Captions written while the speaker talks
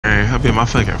man. I'll be on my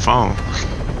fucking phone.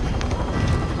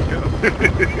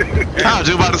 I was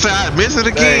just about to say I missed it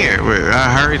again, but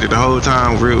I heard it the whole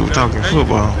time we were talking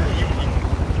football.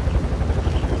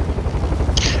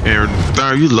 And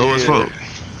Thurman, you low as fuck.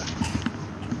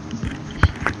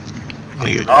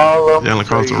 Yelling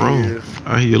across the room.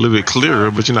 I hear you a little bit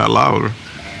clearer, but you're not louder.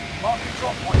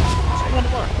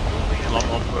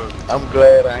 I'm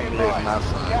glad I ain't letting my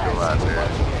son go out there.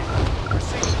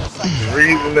 The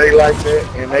reason they like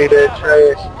that and they that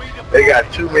trash, they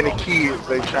got too many kids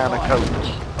they trying to coach.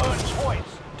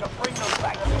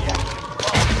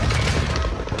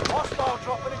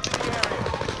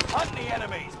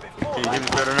 Can you hear me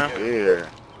better now? Yeah.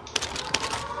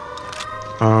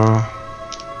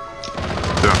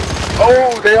 Yeah.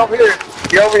 Oh, they over here.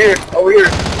 He over here. Over here.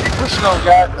 He pushing on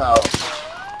God now.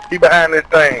 He behind that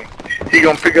thing. He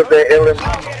gonna pick up that LMG.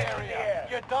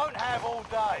 You don't have all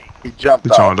day. He jumped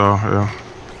He jumped off, yeah.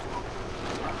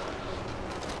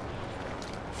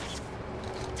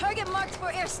 Target marked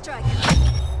for airstrike.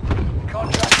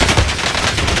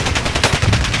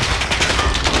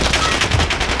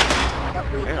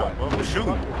 Damn, what was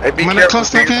shooting? Hey, be Man, that careful.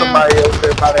 cluster There's cam? somebody else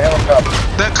there by the helicopter.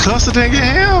 That cluster didn't get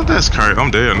him? That's crazy.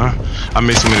 I'm dead now. I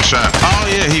missed him in the shot. Oh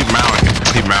yeah, he mounted.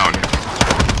 He mounted.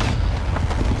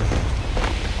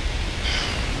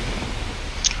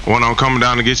 One on coming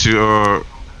down to get you,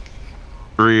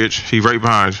 Ridge. He right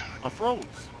behind you. I'm froze.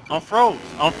 I'm froze.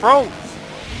 I'm froze.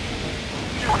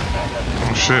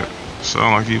 Oh shit.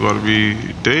 Sound like he about to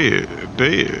be dead.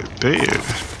 Dead. Dead.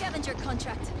 Scavenger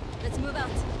contract. Let's move out.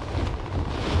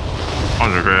 I'm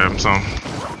gonna grab him some.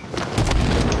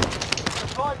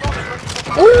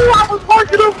 Ooh, I was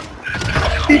marking him.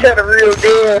 He had a real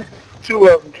gun. Two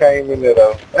of them came in there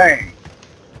though. Dang.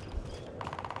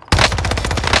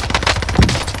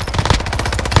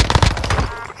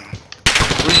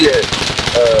 We at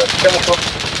chemical.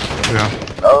 Yeah.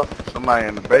 Oh, somebody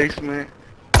in the basement.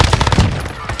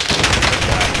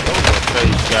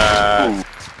 Face guys.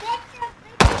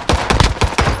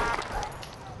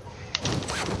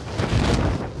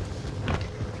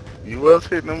 You was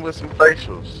hitting them with some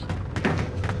facials.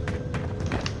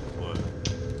 What?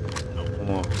 No, come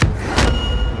on.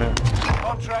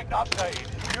 Contract updated.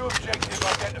 New objective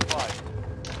identified.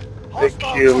 They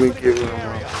killed me giving them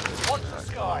area. Watch the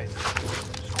skies.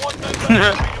 Squad members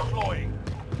redeploying.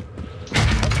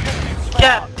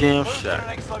 Goddamn shot.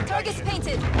 Target's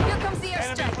painted. Here comes the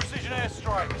Enemy airstrike. precision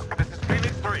airstrikes. This is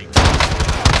Phoenix 3.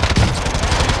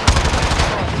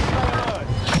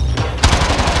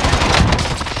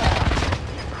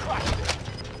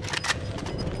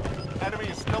 Enemy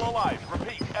is still alive.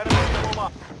 Repeat, enemy is still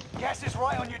alive. Gas is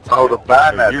right on your tail. Oh, the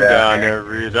banner You down there,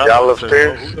 Ridge. Y'all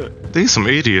upstairs? These some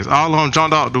idiots. All of them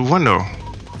jumped out the window.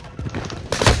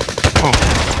 Oh.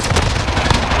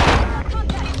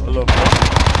 Hello, bro.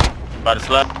 About to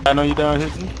slide on you down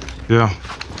here? Yeah.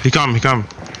 He coming. He coming.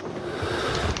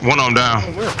 One of them down.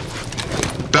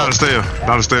 Down the stair.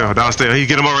 Down the stair. Down the stair. He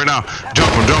get him up right now.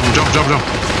 Jump him. Jump him. Jump. Jump. Jump.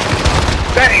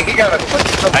 Dang, he got a quick.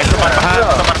 Hey, somebody behind.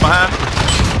 Somebody behind.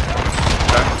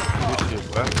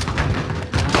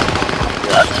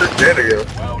 Yeah, I took that here.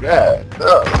 God,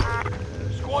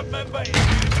 Squad member is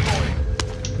redeploying.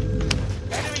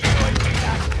 Enemy UAV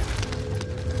active.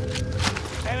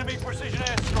 Enemy precision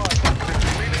airstrike.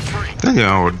 Phoenix 3. That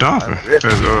guy was dumping. As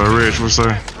Rich would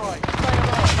say.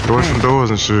 Doors from doors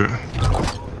and shit.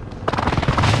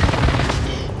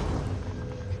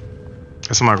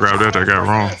 That's somebody grabbed that got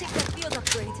wrong. Take that field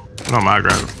upgrade. No, I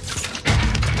grabbed it.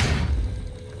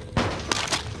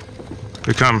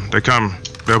 They come. They come.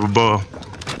 They're up above.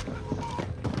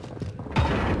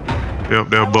 Yep,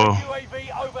 they're above. UAV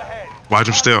overhead. Watch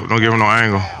him step. Don't give him no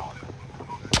angle.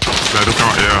 Let him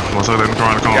come. Yeah, once I let him come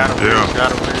around the corner.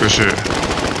 Yeah, good shit.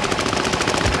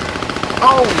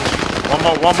 oh! One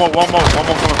more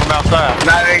coming from outside.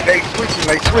 Nah, they switching.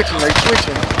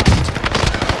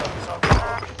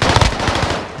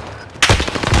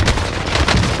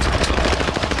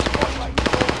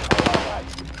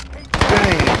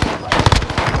 Dang.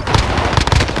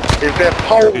 Is that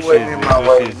pole way in my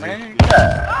way, man?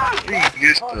 God,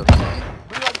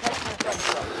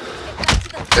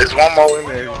 there's one more in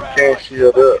there. You can't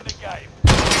shield up.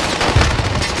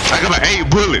 I got my 8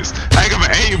 bullets.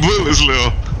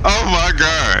 Lil. Oh my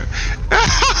god.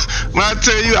 When I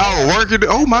tell you I was working,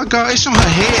 oh my god, it's on her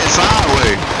head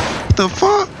sideways. What the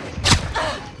fuck?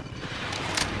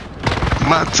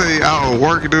 When I tell you I was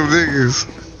working them niggas.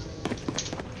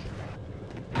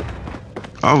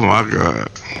 Oh my god.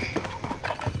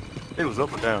 It was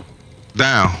up or down?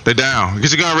 Down. They down.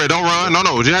 Get your gun ready. Don't run.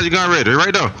 No. Just have your gun ready. They're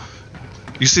right there.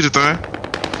 You see the thing?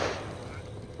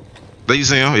 There you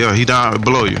see him? Yeah, he down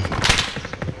below you.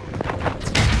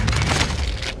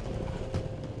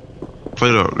 Play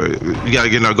it up. You gotta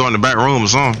get in there, go in the back room or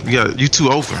something. You too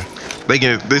open.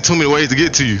 There's too many ways to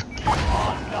get to you.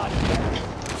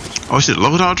 Oh shit,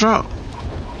 loadout drop.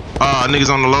 Niggas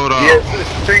on the loadout. Yes,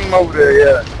 it's a team over there,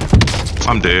 yeah.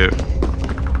 I'm dead.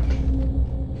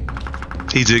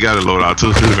 He just got a loadout too.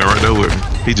 He was right there with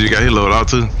me. He just got his loadout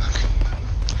too.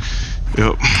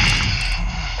 Yep.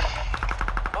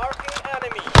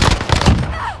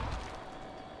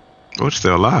 Oh, it's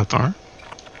still alive, darn.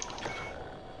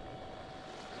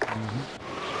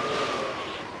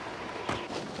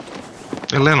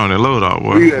 They land on that loadout,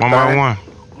 boy. One by one.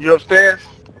 You upstairs?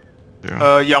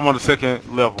 Yeah. Yeah, I'm on the second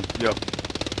level. Yeah.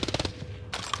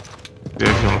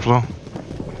 Yeah, he's on the floor.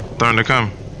 Darn, they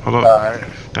coming. Hold up. Alright.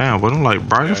 Damn, but I'm like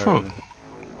bright as fuck.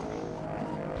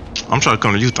 I'm trying to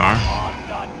come to you, Darn.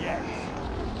 I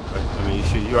mean,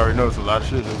 shit, you already know it's a lot of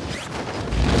shit.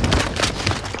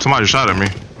 Somebody shot at me.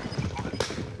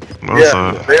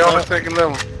 Yeah, they on the second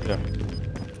level. Yeah.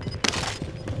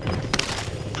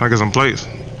 Can I get some plates?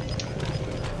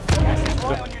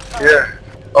 Yeah.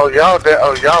 Oh, y'all there?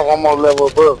 Oh, y'all one more level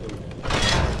above me.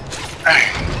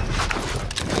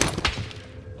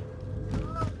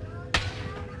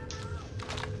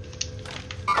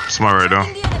 Somebody right there.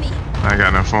 I ain't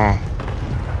got that phone.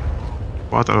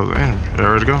 Well, I thought it was an enemy. You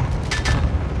ready to go?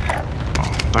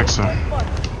 Oh, thanks, sir.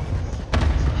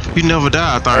 You never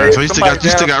died, Thorn, Hey, so you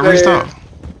still got restock.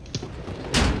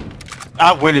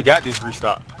 I went and got this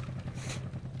restock.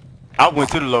 I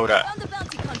went to the loadout. Found the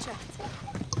bounty contract.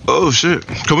 Oh shit!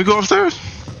 Can we go upstairs?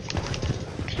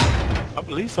 I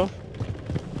believe so.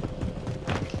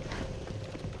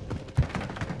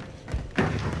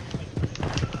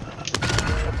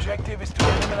 Objective is to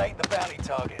eliminate the bounty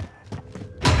target.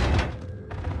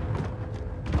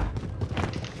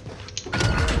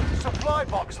 Supply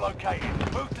box located.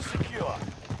 Move to secure.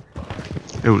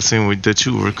 It would seem that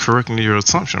you were correcting your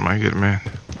assumption, my good man.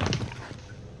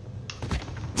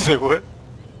 Say what?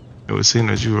 It would seem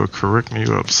that you were correcting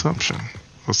your assumption.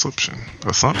 Assumption,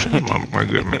 my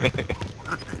good man.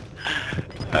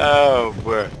 Oh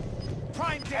boy.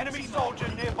 Prime enemy soldier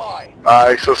nearby.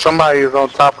 Alright, so somebody is on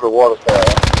top of the waterfall.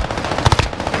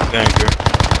 Thank you.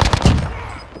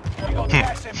 You got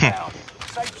gas inbound.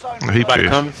 Safe zone. He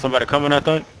pissed. Somebody coming, I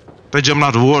think. They jumping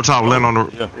out the water top, land on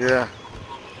the. Yeah.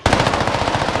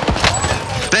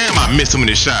 Damn, I missed so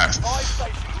many shots.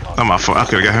 That's my fault. I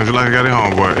could've got him like I got it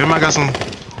home, boy. Am I got some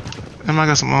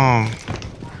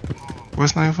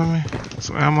what's the name for me?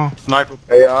 Some ammo? Sniper.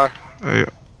 AR. Hey,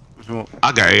 What you want?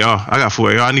 I got AR. I got full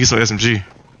AR. I need some SMG.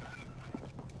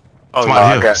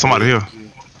 Oh, Somebody here.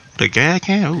 The gas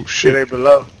can? Oh Shit, shit. they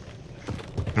below.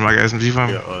 Am I got SMG for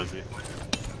me? Yeah, is it?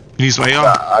 You need some AR?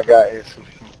 Nah, I got it.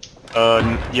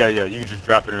 Yeah, you can just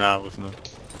drop it in ours now.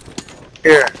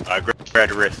 Here. Alright, grab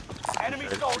the rest. Enemy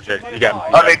soldier You got me.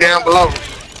 Oh, they down below.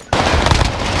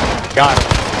 Got him.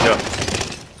 Yeah.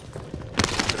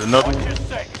 There's another one. Roger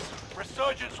 6.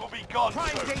 Resurgence will be gone soon.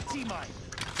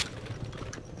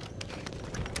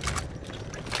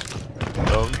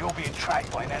 You'll be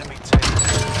tracked by an enemy team.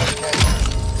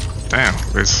 Damn,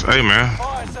 it's, hey man,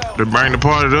 they bring the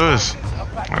party to us.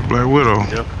 Like Black Widow.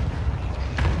 Yep.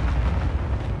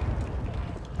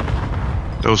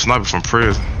 They was sniping from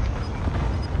prison.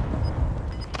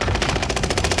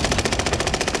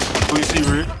 Who you see,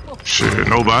 Rick? Shit,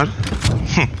 nobody.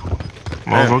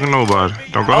 Motherfucking nobody.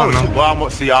 Don't go out now. Well, I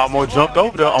almost jumped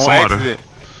over there on accident.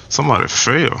 Somebody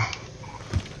fell.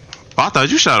 Oh, I thought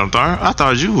you shot him, Thorn. I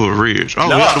thought you were Ridge. Oh,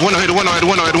 No. hit the window, hit the window, hit the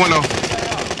window, hit the window.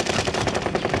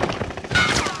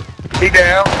 He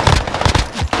down.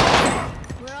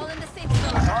 We're all in the safe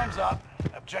zone. Time's up.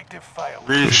 Objective failed.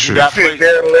 Rick, Shit. you got Sit plates.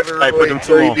 there literally. Hey, put them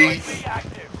two on. 3D. Be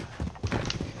active.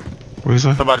 What is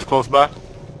that? Somebody's close by.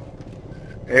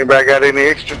 Anybody got any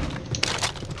extra?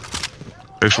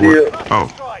 Extra work. Oh,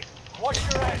 Strike. Watch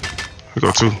your head. we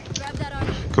go two. Grab that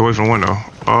armor. Go away from the window.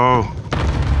 Oh.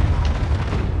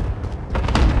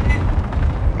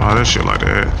 Oh, that shit like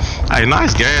that. Hey,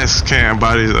 nice gas can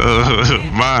bodies.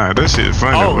 Mine. That shit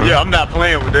funny, Oh, bro. yeah, I'm not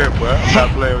playing with that, boy. I'm not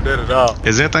playing with that at all.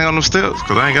 Is anything on them steps?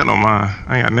 Cause I ain't got no mine.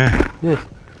 I ain't got nothing.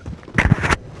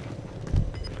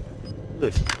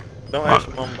 Listen, don't ask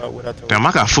your mom about what I told Damn,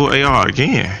 I got full AR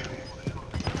again.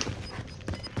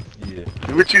 you.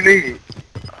 Yeah. What you need?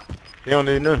 They don't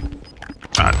need nothing.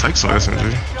 I take some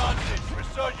SMG. Chances.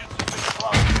 Resurgence has been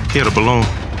closed. He had a balloon.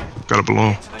 Got a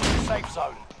balloon. To the new safe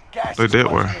zone. Gas They is did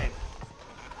closing work. in.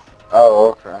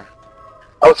 Oh, okay.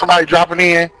 Oh, somebody dropping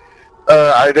in.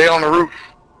 Are they on the roof?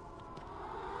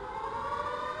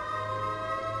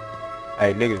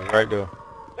 Hey, niggas right there.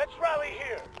 Let's rally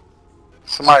here.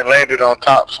 Somebody landed on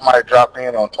top. Somebody dropped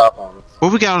in on top of us.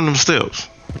 What we got on them steps?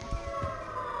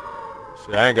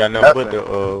 Shit, I ain't got nothing but the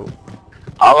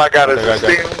All I got is a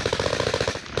Okay, I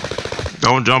steel.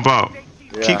 Don't jump out.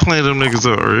 Yeah. Keep cleaning them niggas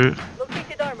up, right?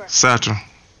 Located armor. Satchel.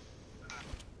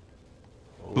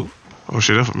 Ooh. Oh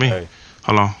shit, that's for me. Hey.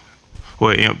 Hold on.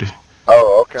 Wait, empty.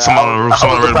 Oh, okay. Someone on the roof, I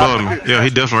someone was right about above to- me. Yeah, he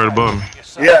definitely right above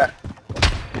me. Yeah.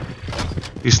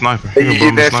 He's sniping. Hey, you He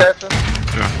get above me that sniping.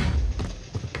 section? Yeah.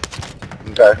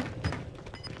 Okay.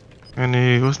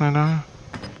 And what's his name down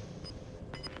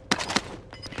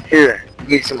Here, you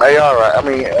need some AR, right? I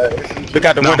mean, look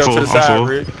out the No, I'm window full, to the I'm side, full.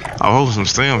 Rick. here? I hope some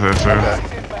stems here, fam.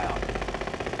 Okay. Inbound.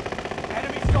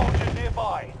 Enemy soldiers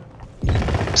nearby.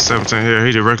 17 here.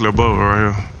 He directly above her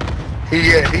right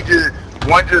here. he just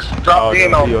one just Oh, dropped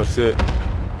in no, on me. yo, shit.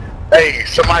 Hey,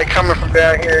 somebody coming from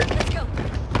down here. Let's go.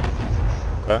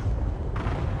 Okay.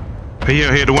 He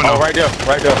here, the window. Oh, right there,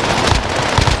 right there.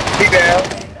 He down.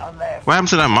 What happened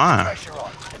to that mine? Pressure on.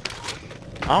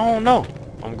 I don't know.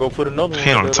 I'm gonna go put another one.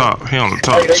 He on the right top. He on the Hey,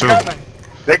 top they too. coming.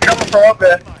 They coming from up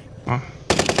there. there.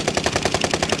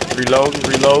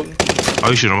 Reloading. Oh,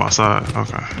 you shoot him outside.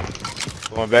 Okay.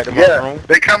 Going back to my Yeah, room.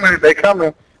 they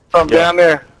coming from Yeah. down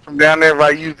there. From down there by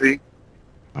UZ.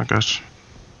 I got you.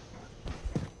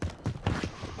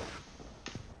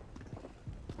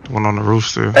 The one on the roof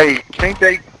still. Hey, can't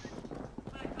they?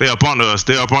 They up under us.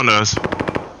 They up under us.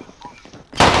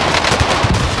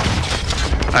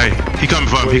 Hey, he coming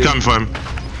for him. He coming for him.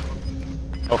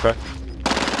 Okay.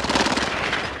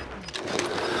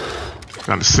 Got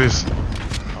an assist.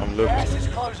 I'm looking. Gas is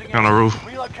closing On the in. roof.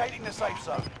 Relocating the safe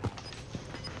zone.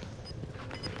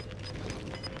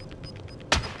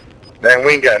 Man,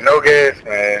 we ain't got no gas,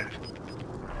 man.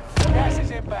 Gas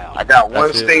is inbound. I got one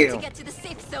That's it. To steel. get to the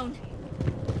safe zone.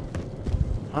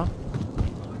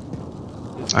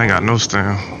 I ain't got no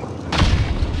stem.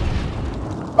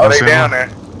 Oh, they That's down it. there.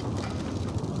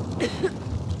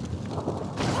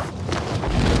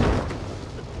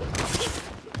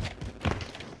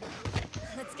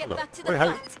 Let's get back to the Wait, how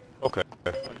you- flat. Okay.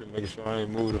 I'm just making sure I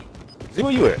ain't moved. See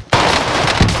where you at?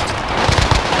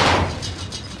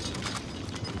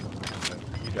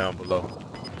 You down below.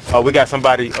 Oh, we got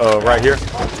somebody right here.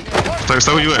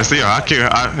 So where you at? See, yeah, I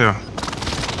can't. Yeah.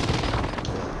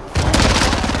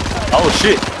 Oh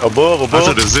shit! Above. I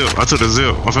took the zip. I took the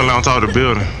zip. I'm feeling on top of the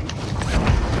building.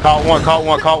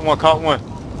 Caught one.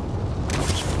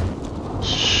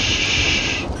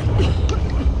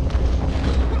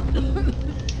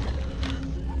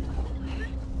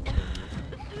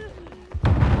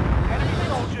 Enemy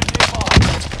soldier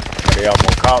nearby. They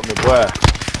almost caught me, boy.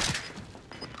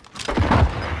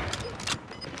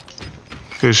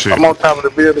 Good shit. I'm on top of the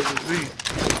building with Z.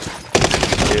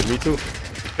 Yeah, me too.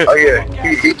 Oh yeah,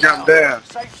 he jumped down.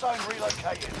 Safe zone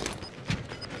relocated.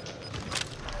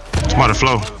 Somebody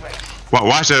flow. Moving.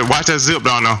 Watch that zip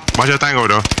down there. Watch that thing over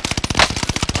there.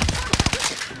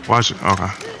 Watch it. Okay.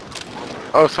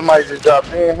 Oh, somebody just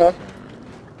dropped in, huh?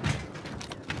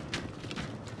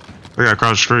 They got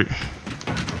across the street.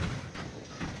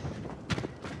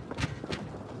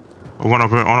 Oh, one up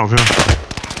here. One up here.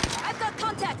 I've got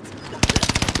contact.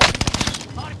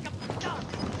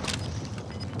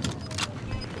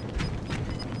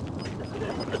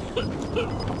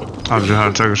 I just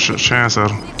had to take a chance at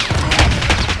him.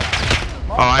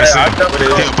 Oh, I ain't Hey, I see jumped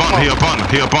him. in.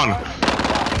 He up under.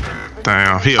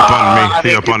 Damn, he up under me.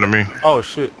 He up under me. Oh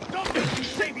shit!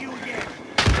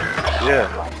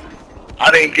 Yeah.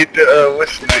 I didn't get the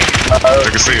what's the name? They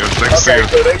can see us. They can see Okay,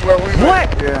 us. so they where we went.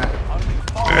 What? Yeah.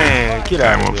 Man, get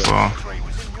out Came of up here. far.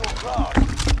 Was in your class.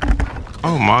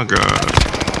 Oh my god.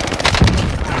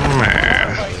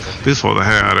 Man. This for the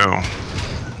hair though.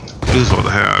 This for the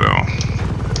hair though.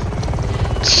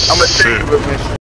 I'm gonna tell you Shit. what mission.